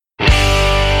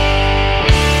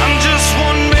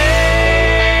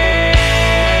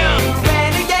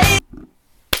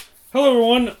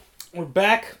We're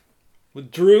back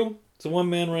with Drew. It's a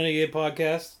one-man Renegade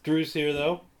podcast. Drew's here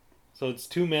though, so it's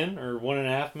two men or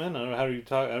 1.5 men. I don't know how do you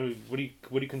talk. What do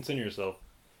you consider yourself?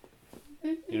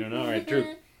 You don't know. All right,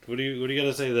 Drew. What do you got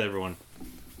to say to everyone?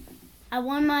 I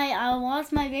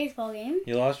lost my baseball game.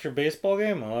 You lost your baseball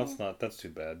game? Well, that's too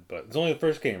bad. But it's only the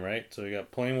first game, right? So you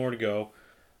got plenty more to go.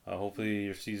 Hopefully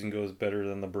your season goes better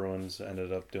than the Bruins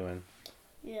ended up doing.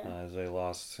 Yeah. As they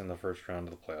lost in the first round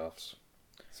of the playoffs.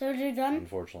 So they're done?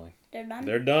 Unfortunately. They're done?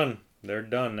 They're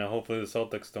done. Now hopefully the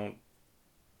Celtics don't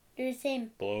They're the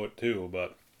same. blow it too,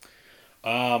 but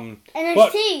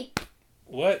NXT!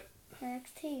 What?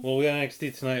 NXT. Well, we got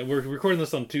NXT tonight. We're recording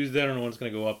this on Tuesday. I don't know when it's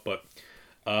going to go up, but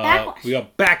Backlash. we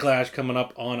got Backlash coming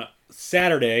up on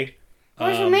Saturday.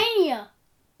 WrestleMania.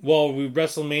 We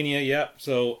WrestleMania, yeah.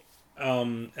 So,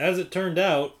 as it turned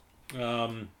out,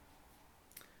 I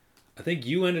think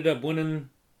you ended up winning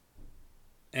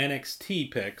NXT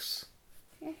picks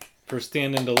for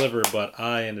Stand and Deliver, but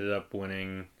I ended up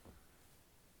winning...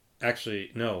 Actually,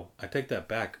 no, I take that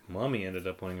back. Mommy ended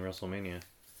up winning WrestleMania.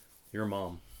 Your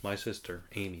mom, my sister,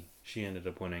 Amy, she ended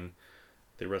up winning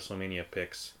the WrestleMania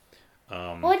picks.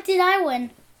 What did I win?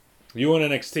 You won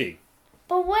NXT.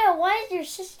 But why is your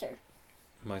sister?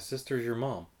 My sister's your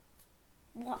mom.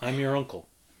 What? I'm your uncle.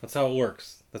 That's how it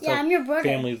works. That's Yeah, how I'm your brother.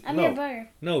 families... I'm your brother.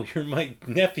 No, you're my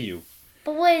nephew.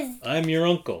 But where's I'm your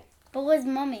uncle.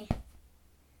 mommy?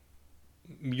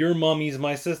 Your mommy's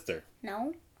my sister.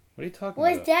 No. What are you talking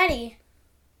Where's about? daddy?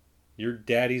 Your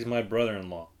daddy's my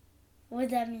brother-in-law. What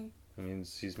does that mean? That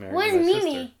means she's married Where's to my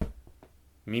Mimi? sister.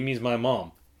 Mimi's my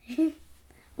mom.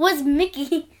 Where's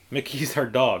Mickey? Mickey's our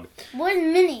dog. Where's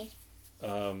Minnie?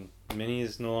 Minnie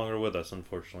is no longer with us,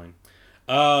 unfortunately.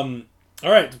 All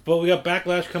right, but we got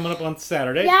Backlash coming up on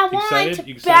Saturday. Yeah, You excited?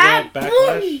 You bad excited about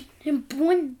Backlash?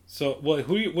 boom. So,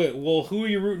 who are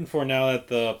you rooting for now that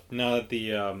the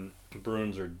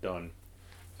Bruins are done?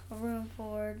 Room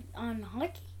for on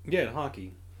hockey. Yeah, in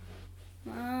hockey.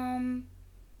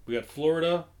 We got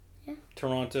Florida, Yeah.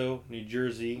 Toronto, New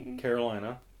Jersey,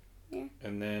 Carolina. Yeah.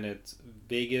 And then it's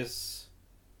Vegas,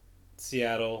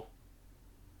 Seattle.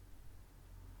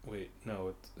 Wait, no,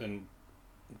 it's in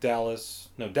Dallas.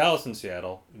 No, Dallas and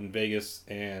Seattle, and Vegas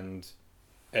and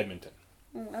Edmonton.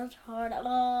 Oh, that's hard.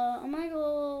 I'm gonna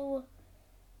go.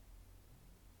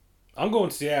 I'm going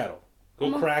Seattle. Go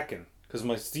I'm Kraken, because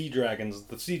the Sea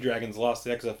Dragons lost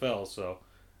the XFL, so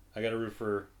I got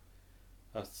to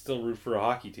still root for a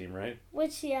hockey team, right?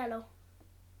 Which Seattle?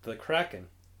 The Kraken.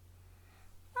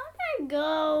 I'm gonna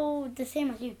go the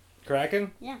same as you.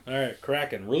 Kraken? Yeah. All right,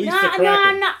 Kraken. Release No, the Kraken. no,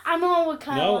 I'm not. I'm going with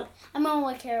Carolina. No. I'm going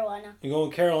with Carolina. You going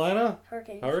with Carolina?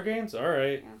 Hurricanes. Hurricanes? All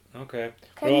right. Yeah. Okay.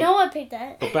 Cause no one picked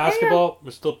that. But basketball, we're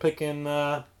still picking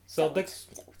Celtics.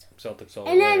 Celtics all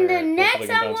the way. And then the Hopefully next they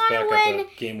can I bounce want back to after win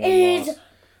game one is loss.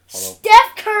 Although-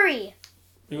 Steph Curry.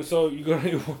 So you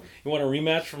want a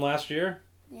rematch from last year?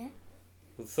 Yeah.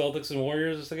 With Celtics and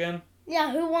Warriors again?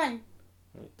 Yeah, who won?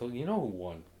 You know who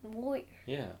won? The Warriors.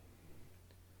 Yeah.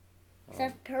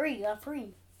 Steph Curry got free.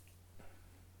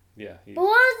 Yeah. He But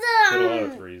what hit a lot was of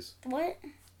the threes. what?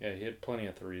 Yeah, he hit plenty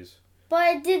of threes.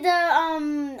 But did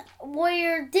the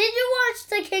Warrior? Did you watch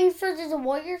the Kings versus the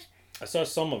Warriors? I saw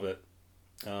some of it,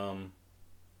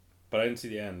 but I didn't see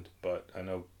the end. But I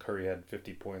know Curry had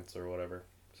 50 points or whatever.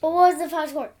 So. But what was the final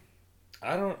score?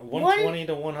 I don't 120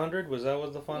 to 100. Was that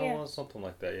what the final Yeah. was? Something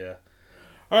like that. Yeah.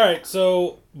 All right.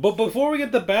 So, but before we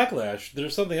get the Backlash,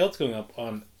 there's something else going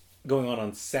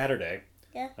on Saturday.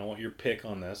 Yeah. I want your pick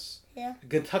on this. Yeah.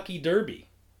 Kentucky Derby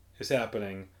is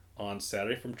happening on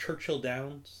Saturday from Churchill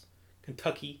Downs,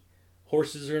 Kentucky.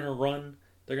 Horses are gonna run.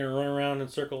 They're gonna run around in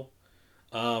a circle.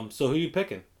 So who are you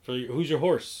picking? Who's your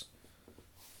horse?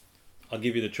 I'll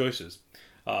give you the choices.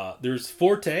 There's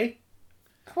Forte,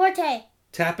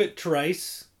 Tapit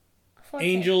Trice,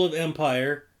 Angel of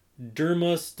Empire,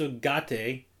 Derma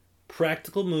Stogate,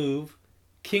 Practical Move,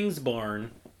 King's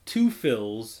Barn, Two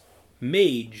Fills,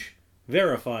 Mage,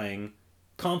 Verifying,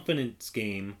 Confidence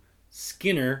Game,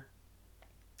 Skinner,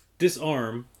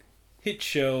 Disarm, Hit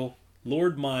Show,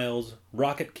 Lord Miles,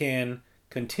 Rocket Can,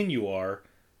 Continuar,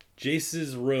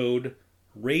 Jace's Road,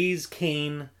 Raise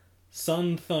Cane,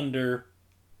 Sun Thunder,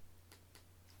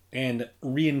 and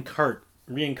Reincarnate.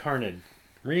 What are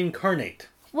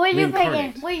you Reincarnate.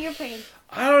 picking? What are you picking?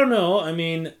 I don't know. I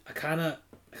mean, I kind of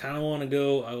want to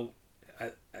go.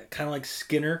 I kind of like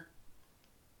Skinner,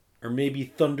 or maybe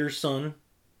Thunder Sun.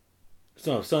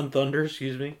 No, Sun Thunder.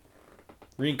 Excuse me.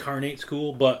 Reincarnate's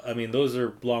cool, but I mean those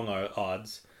are long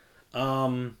odds.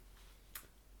 But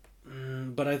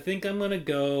I think I'm gonna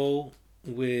go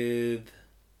with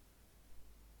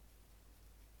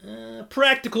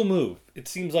Practical move. It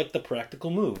seems like the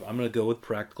practical move. I'm gonna go with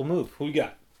practical move. Who you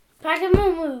got?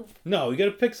 Practical move. No, you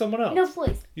gotta pick someone else. No,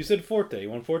 please. You said Forte.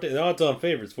 You want Forte? The odds-on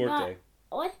favorite's Forte.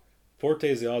 What? Forte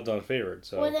is the odds-on favorite.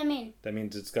 So What does that mean? that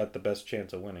means it's got the best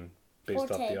chance of winning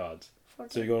based off the odds.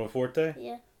 Forte. So you're going with Forte?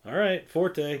 Yeah. All right,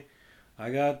 Forte. I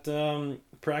got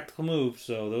practical move.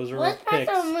 So those are our What's picks.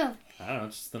 practical move? I don't know.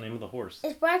 It's just the name of the horse.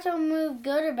 Is practical move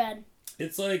good or bad?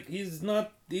 It's like he's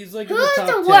like Who's in the top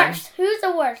the 10. worst? Who's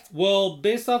the worst? Well,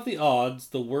 based off the odds,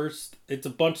 the worst. It's a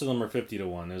bunch of them are 50 to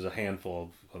 1. There's a handful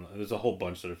of. There's a whole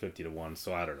bunch that are 50 to 1.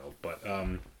 So I don't know,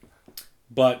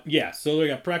 but yeah. So we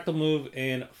got practical move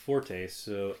and Forte.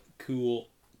 So cool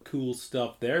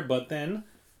stuff there. But then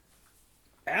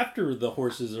after the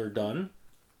horses are done,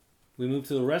 we move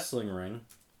to the wrestling ring.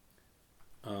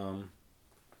 For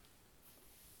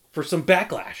some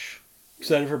Backlash.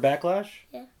 Excited for Backlash?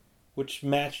 Yeah. Which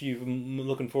match you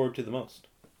looking forward to the most?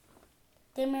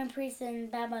 Damian Priest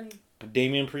and Bad Bunny.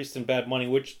 Damian Priest and Bad Bunny,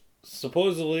 which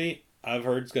supposedly I've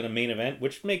heard is going to main event,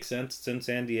 which makes sense since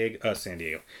since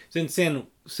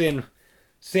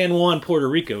San Juan, Puerto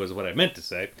Rico is what I meant to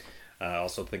say.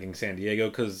 Also thinking San Diego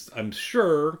because I'm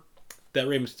sure that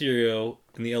Rey Mysterio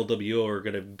and the LWO are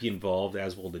going to be involved,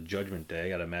 as will the Judgment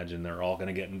Day. I'd imagine they're all going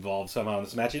to get involved somehow in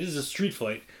this match. It is a street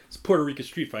fight. It's a Puerto Rico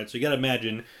street fight, so you got to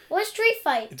imagine. What street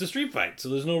fight? It's a street fight, so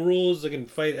there's no rules. They can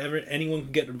fight. Anyone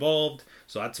can get involved.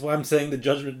 So that's why I'm saying the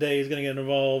Judgment Day is going to get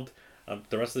involved.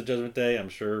 The rest of the Judgment Day, I'm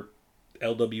sure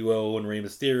LWO and Rey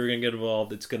Mysterio are going to get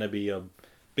involved. It's going to be a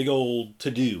big old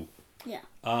to-do. Yeah.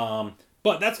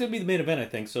 But that's going to be the main event, I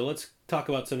think. So let's talk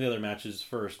about some of the other matches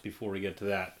first before we get to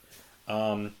that.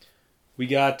 We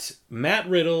got Matt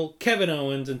Riddle, Kevin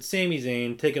Owens, and Sami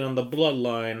Zayn taking on the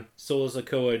Bloodline, Solo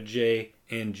Sikoa, Jay,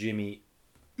 and Jimmy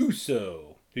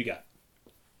Uso. Who you got?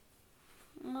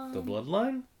 The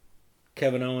Bloodline?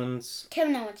 Kevin Owens,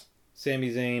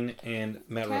 Sami Zayn, and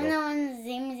Matt Riddle. Kevin Owens,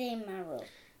 Sami Zayn, Matt Riddle.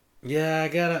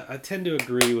 Yeah, I tend to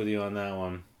agree with you on that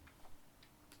one.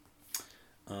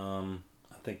 I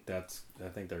think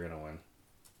they're gonna win.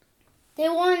 They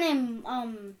won in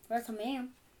WrestleMania.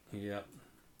 Yep.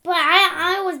 But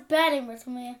I was bad in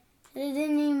WrestleMania. They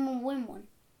didn't even win one.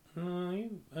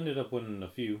 You ended up winning a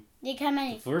few. Like how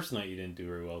many? The first night you didn't do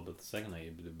very well, but the second night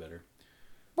you did better.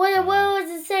 What was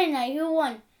the second night? Who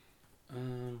won?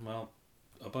 Well,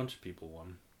 a bunch of people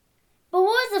won. But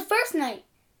what was the first night?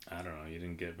 I don't know. You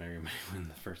didn't get very many win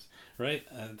the first, right?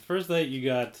 The first night you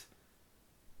got.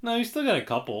 No, you still got a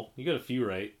couple. You got a few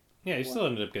right. Yeah, you still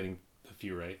ended up getting a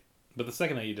few right. But the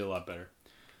second night you did a lot better.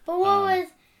 But what was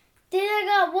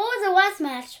the last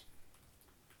match?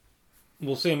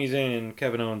 Well, Sami Zayn and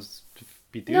Kevin Owens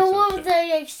beat the Usos. No, what was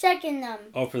the second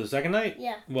Oh, for the second night?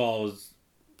 Yeah. Well,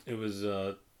 it was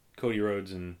Cody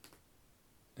Rhodes and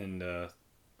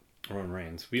Roman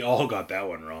Reigns. We all got that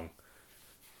one wrong.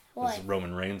 What? This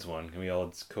Roman Reigns one. And we all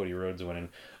had Cody Rhodes winning.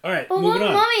 All right, but moving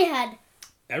on. Mommy had?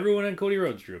 Everyone had Cody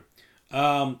Rhodes, Drew.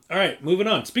 All right, moving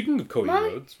on. Speaking of Cody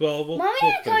Rhodes, we'll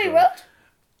had Cody Rhodes?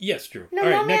 Yes, Drew. No, all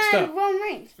right, Mommy next had up. Roman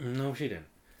Reigns. No, she didn't.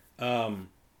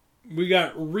 We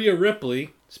got Rhea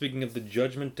Ripley, speaking of the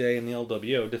Judgment Day and the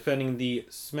LWO, defending the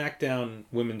SmackDown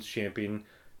Women's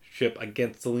Championship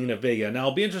against Zelina Vega. Now,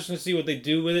 it'll be interesting to see what they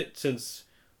do with it, since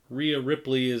Rhea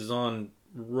Ripley is on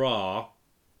Raw.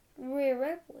 Rhea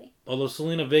Ripley. Although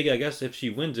Zelina Vega, I guess if she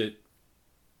wins it,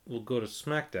 will go to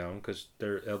SmackDown, because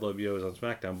their LWO is on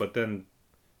SmackDown. But then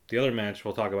the other match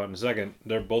we'll talk about in a second,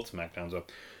 they're both SmackDowns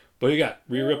up. But you got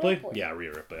Rhea Ripley? Yeah,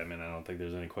 Rhea Ripley. I mean, I don't think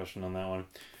there's any question on that one.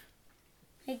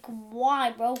 Like,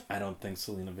 why, bro? I don't think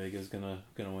Zelina Vega is gonna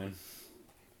win.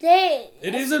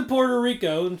 It is in Puerto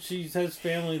Rico, and she has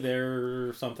family there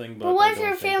or something. But what's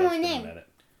her family name?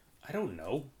 I don't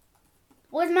know.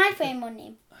 What's my family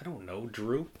name? I don't know.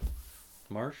 Drew?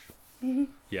 Marsh?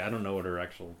 Yeah, I don't know what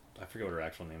I forget what her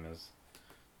actual name is.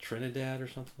 Trinidad or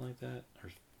something like that? Or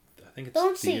I think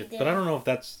it's but I don't know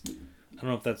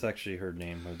if that's actually her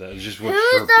name or that is just what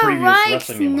her previous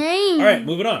wrestling name was. All right,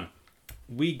 moving on.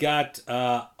 We got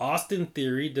Austin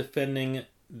Theory defending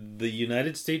the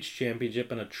United States Championship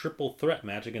in a triple threat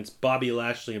match against Bobby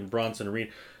Lashley and Bronson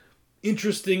Reed.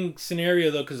 Interesting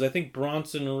scenario, though, because I think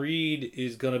Bronson Reed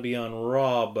is going to be on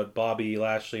Raw, but Bobby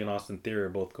Lashley and Austin Theory are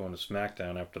both going to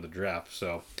SmackDown after the draft.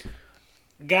 So,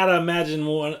 gotta imagine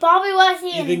one. Bobby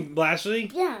Lashley. You think Lashley?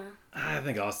 Yeah. I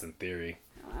think Austin Theory.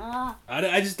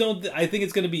 I just don't. I think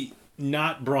it's going to be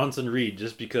not Bronson Reed,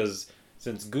 just because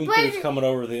since Gunther's coming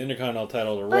over the Intercontinental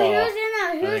title to Raw, I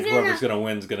think whoever's going to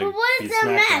win is going to be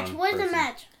SmackDown. What's the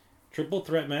match? Triple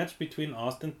threat match between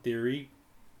Austin Theory,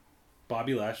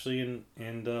 Bobby Lashley,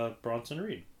 and Bronson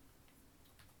Reed.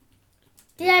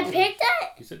 Did I pick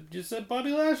that? You just said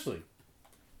Bobby Lashley.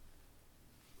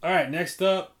 All right, next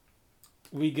up,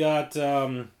 we got.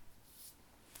 I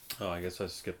guess I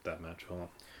skipped that match. Hold on.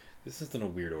 This is in a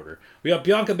weird order. We got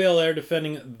Bianca Belair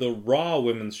defending the Raw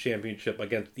Women's Championship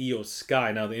against Io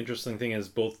Sky. Now, the interesting thing is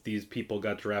both these people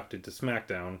got drafted to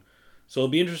SmackDown. So it'll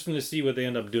be interesting to see what they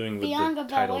end up doing with the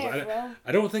titles.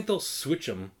 I don't think they'll switch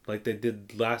them like they did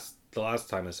the last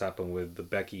time this happened with the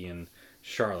Becky and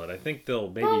Charlotte. I think they'll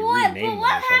maybe rename them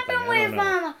or something. I don't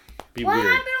know. Be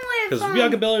weird. Because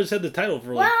Bianca Belair's had the title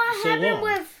for so long.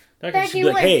 With Becky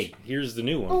Lynch? Hey, here's the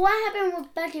new one. But what happened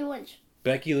with Becky Lynch?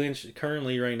 Becky Lynch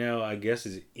currently right now, I guess,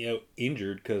 is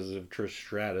injured because of Trish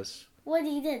Stratus. What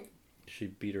he did? She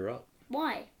beat her up.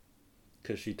 Why?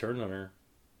 Because she turned on her.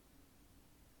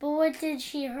 But what did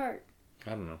she hurt?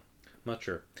 I don't know. I'm not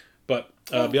sure. But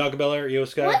Bianca Belair, Io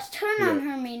Sky. What's turn on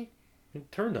her mean?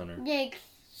 Turned on her. Yeah,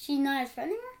 she's not as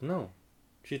friend anymore? No.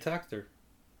 She attacked her.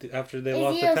 After they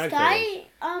lost the tag titles.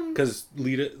 Because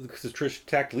Trish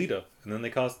attacked Lita, and then they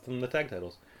cost them the tag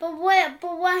titles. But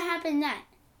what happened then?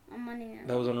 On Monday Night.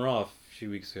 That was on Raw a few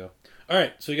weeks ago. All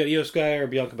right, so you got Io Sky or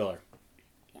Bianca Belair?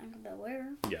 Bianca Belair.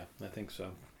 Yeah, I think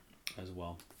so, as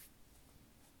well.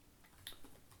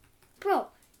 Bro,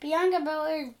 Bianca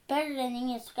Belair is better than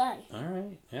Io Sky. All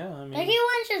right, yeah, I mean. Becky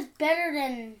Lynch is better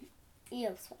than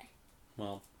Io Sky.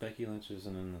 Well, Becky Lynch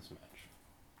isn't in this match,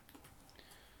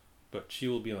 but she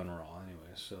will be on Raw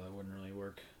anyway, so that wouldn't really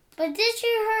work. But did she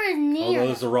hurt her knee?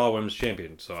 Although it's the Raw Women's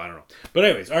Champion, so I don't know. But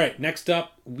anyways, all right, next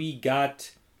up we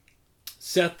got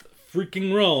Seth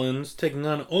freaking Rollins taking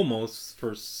on Omos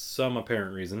for some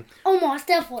apparent reason. Omos,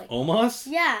 definitely. Omos?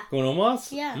 Yeah. Going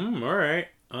Omos? Yeah. All right.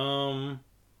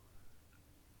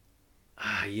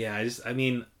 Yeah, I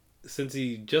mean, since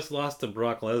he just lost to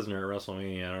Brock Lesnar at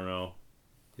WrestleMania, I don't know.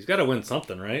 He's got to win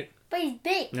something, right? But he's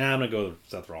big. Nah, I'm going to go with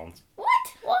Seth Rollins. What?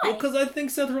 Why? Well, because I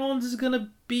think Seth Rollins is going to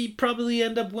probably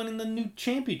end up winning the new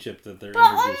championship that they're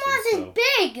introducing. But Omos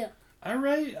is big. All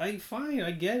right, fine, I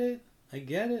get it.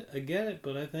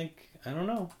 But I think, I don't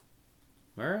know.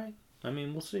 All right. I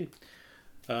mean, we'll see.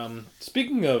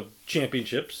 Speaking of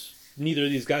championships, neither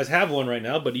of these guys have one right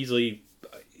now, but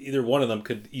either one of them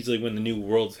could easily win the new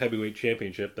World's Heavyweight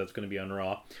Championship. That's going to be on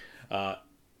Raw.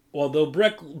 Although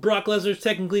Brock Lesnar's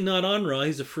technically not on Raw,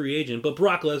 he's a free agent, but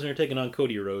Brock Lesnar taking on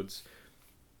Cody Rhodes.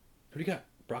 Who do you got?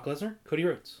 Brock Lesnar? Cody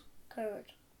Rhodes?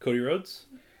 Cody Rhodes?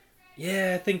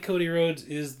 Yeah, I think Cody Rhodes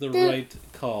is the right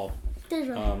call.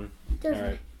 All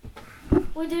right.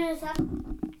 We'll do this up.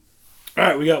 All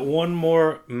right, we got one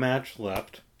more match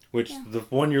left, which the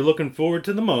one you're looking forward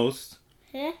to the most.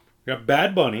 Yeah. We got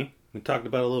Bad Bunny. We talked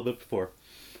about it a little bit before.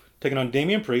 Taking on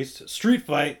Damian Priest. Street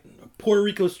fight. Puerto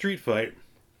Rico street fight.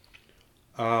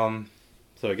 So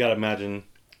I gotta imagine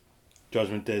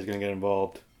Judgment Day is gonna get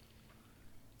involved.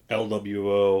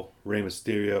 LWO, Rey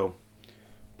Mysterio,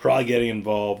 probably getting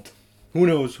involved. Who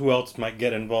knows who else might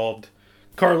get involved?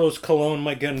 Carlos Colon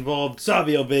might get involved.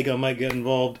 Savio Vega might get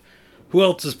involved. Who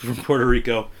else is from Puerto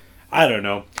Rico? I don't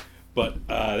know. But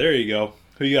there you go.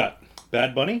 Who you got?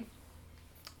 Bad Bunny?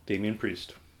 Damian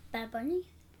Priest. Bad Bunny?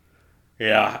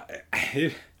 Yeah.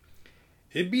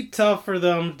 It'd be tough for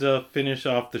them to finish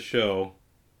off the show,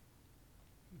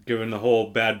 given the whole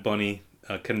Bad Bunny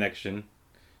connection.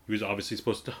 He was obviously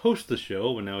supposed to host the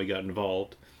show, but now he got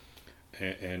involved.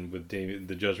 And with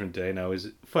the Judgment Day, now he's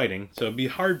fighting. So it'd be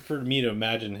hard for me to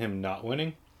imagine him not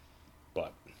winning.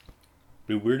 But it'd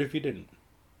be weird if he didn't.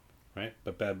 Right?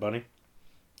 But Bad Bunny,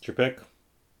 it's your pick.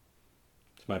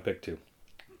 It's my pick too.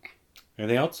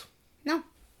 Anything else? No.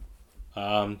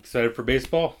 Excited for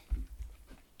baseball?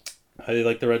 How do you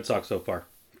like the Red Sox so far?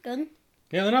 Good.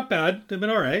 Yeah, they're not bad. They've been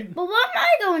all right. But why am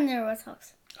I going to the Red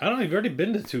Sox? I don't know. You've already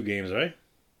been to 2 games, right?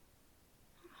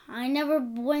 I never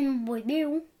went with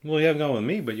you. Well, you haven't gone with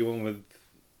me, but you went with...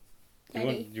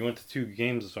 Daddy. You went to 2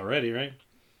 games already, right?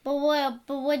 But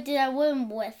what did I win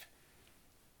with?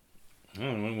 I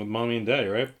went with Mommy and Daddy,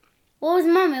 right? What was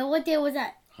Mommy? What day was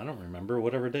that? I don't remember.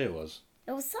 Whatever day it was.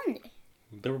 It was Sunday.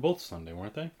 They were both Sunday,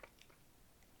 weren't they?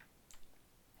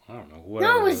 I don't know.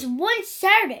 No, it was one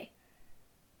Saturday.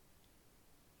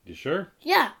 You sure?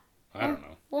 Yeah. I don't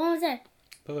know. When was that?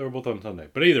 I thought they were both on Sunday.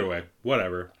 But either way,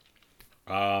 whatever.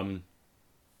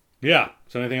 Yeah.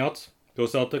 So anything else? Go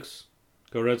Celtics.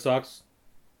 Go Red Sox.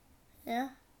 Yeah.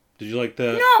 Did you like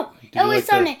the... No! It was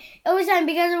Sunday. It was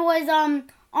Sunday because it was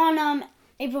on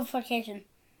April vacation.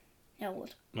 Yeah, it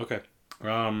was. Okay.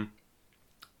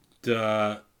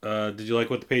 Did you like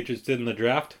what the Patriots did in the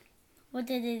draft? What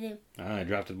did they do? They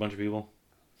drafted a bunch of people.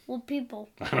 What people?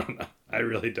 I don't know. I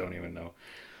really don't even know.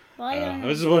 Well, I don't know. It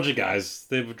was a bunch of guys.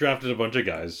 They've drafted a bunch of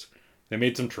guys. They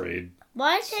made some trade.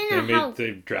 Why is Tanner Houck?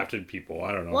 They've drafted people.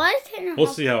 I don't know. Why is Tanner We'll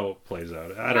Houck? see how it plays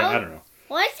out. I don't know.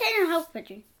 Why is Tanner Houck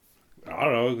pitching? I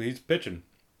don't know. He's pitching.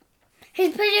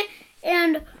 He's pitching,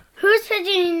 and who's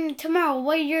pitching tomorrow?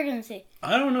 What are you gonna see?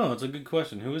 I don't know. It's a good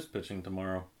question. Who is pitching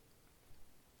tomorrow?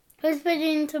 Who's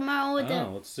pitching tomorrow with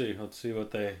them? Let's see. Let's see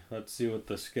what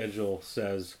the schedule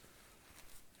says.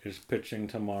 Is pitching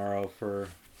tomorrow for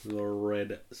the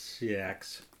Red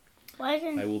Sox. Why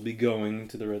isn't? I will be going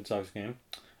to the Red Sox game.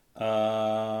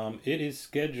 It is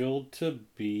scheduled to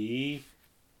be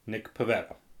Nick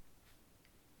Pivetta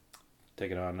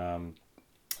taking on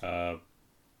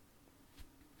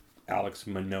Alex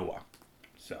Manoah.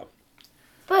 So,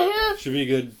 But who? should be a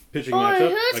good pitching But matchup.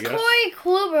 who's I guess. Corey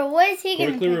Kluber? What is he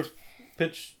Corey gonna Kluber pitch?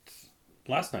 pitched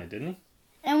last night, didn't he?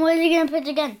 And what is he gonna pitch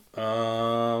again?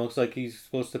 Looks like he's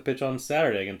supposed to pitch on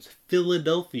Saturday against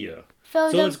Philadelphia. So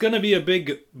Philadelphia. it's going to be a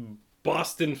big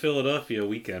Boston-Philadelphia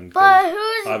weekend. But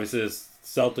who's? Obviously, the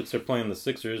Celtics are playing the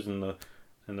Sixers, and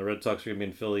the Red Sox are going to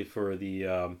be in Philly for the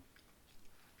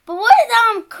But what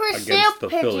is Chris Sale against the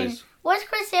pitching? Phillies. What's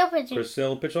Chris Sale pitching? Chris Sale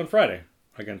will pitch on Friday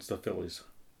against the Phillies.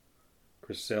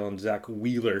 Chris Sale and Zach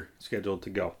Wheeler scheduled to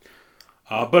go.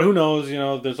 But who knows? You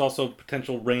know, there's also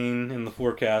potential rain in the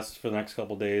forecast for the next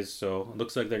couple days, so it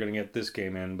looks like they're going to get this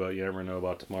game in, but you never know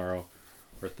about tomorrow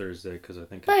or Thursday because I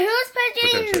think But it's who's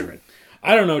potentially pitching? rain.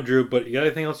 I don't know, Drew, but you got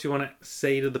anything else you want to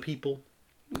say to the people?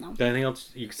 No. Got anything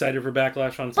else? You excited for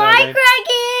Backlash on Bye, Saturday?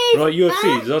 Greggy. What about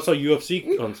UFC? There's also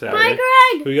UFC on Saturday. Bye,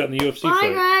 Greg. Who you got in the UFC Bye,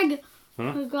 fight? Greg. Huh?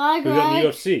 Bye, Who you got in the Greg.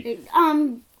 UFC?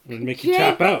 It'd make you Jake-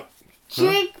 tap out.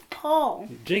 Jake Paul.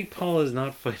 Jake Paul is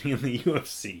not fighting in the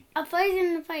UFC. I'll fight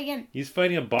in the fight again. He's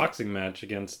fighting a boxing match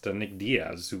against Nick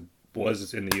Diaz, who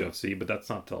was in the UFC, but that's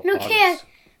not till No, August.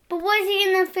 But what is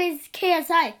he gonna face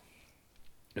KSI?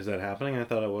 Is that happening? I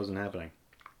thought it wasn't happening.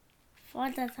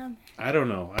 What's that time? I don't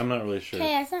know. I'm not really sure.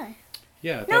 KSI.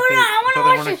 Yeah, I thought No, I wanna they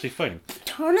watch weren't it. actually fighting.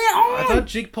 Turn it on. I thought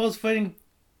Jake Paul's fighting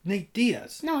Nick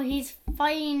Diaz. No, he's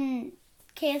fighting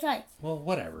KSI. Well,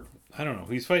 whatever. I don't know.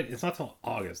 He's fighting. It's not till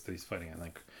August that he's fighting, I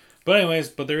think. But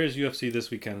anyways, there is UFC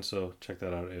this weekend, so check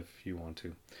that out if you want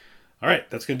to. All right,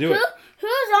 that's gonna do it Who's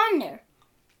on there?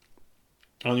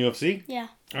 on UFC. Yeah.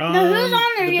 No, who's on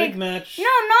there? The Yeah. big match. No,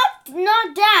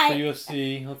 not that. For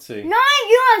UFC. Let's see. Not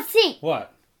UFC.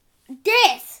 What?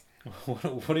 This.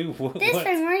 What do you? What? This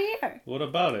thing right here. What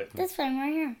about it? This thing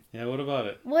right here. Yeah. What about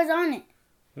it? What's on it?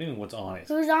 What do you mean? What's on it?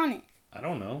 Who's on it? I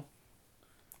don't know.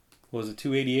 Was it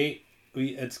 288?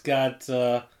 It's got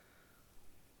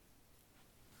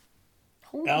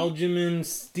Aljamain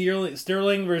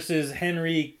Sterling versus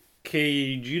Henry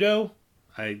Cejudo.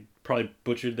 I probably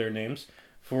butchered their names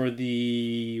for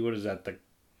the the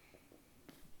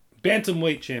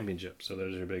Bantamweight Championship. So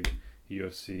there's your big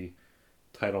UFC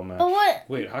title match. But what?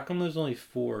 Wait, how come there's only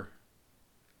 4?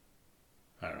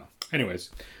 I don't know. Anyways,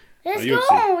 Let's UFC.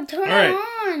 go. Turn All right.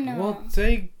 it on. Well,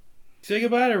 say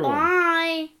goodbye to everyone.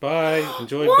 Bye. Bye.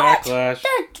 Enjoy What? Backlash.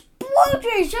 The Blue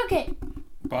Jays took it.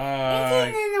 Bye.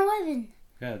 It's in 11.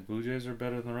 Yeah, Blue Jays are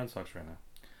better than the Red Sox right now.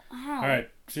 Wow. All right.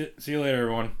 See you later,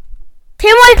 everyone.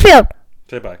 Tim Wakefield.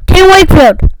 Say bye. Tim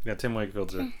Wakefield. Yeah, Tim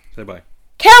Wakefield's there. Say bye.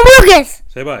 Ken Lucas.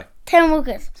 Say bye. Tim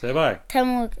Lucas. Say bye.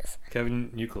 Tim Lucas.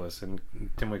 Kevin Euclid and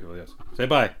Tim Wakefield, yes. Say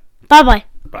bye. Bye-bye.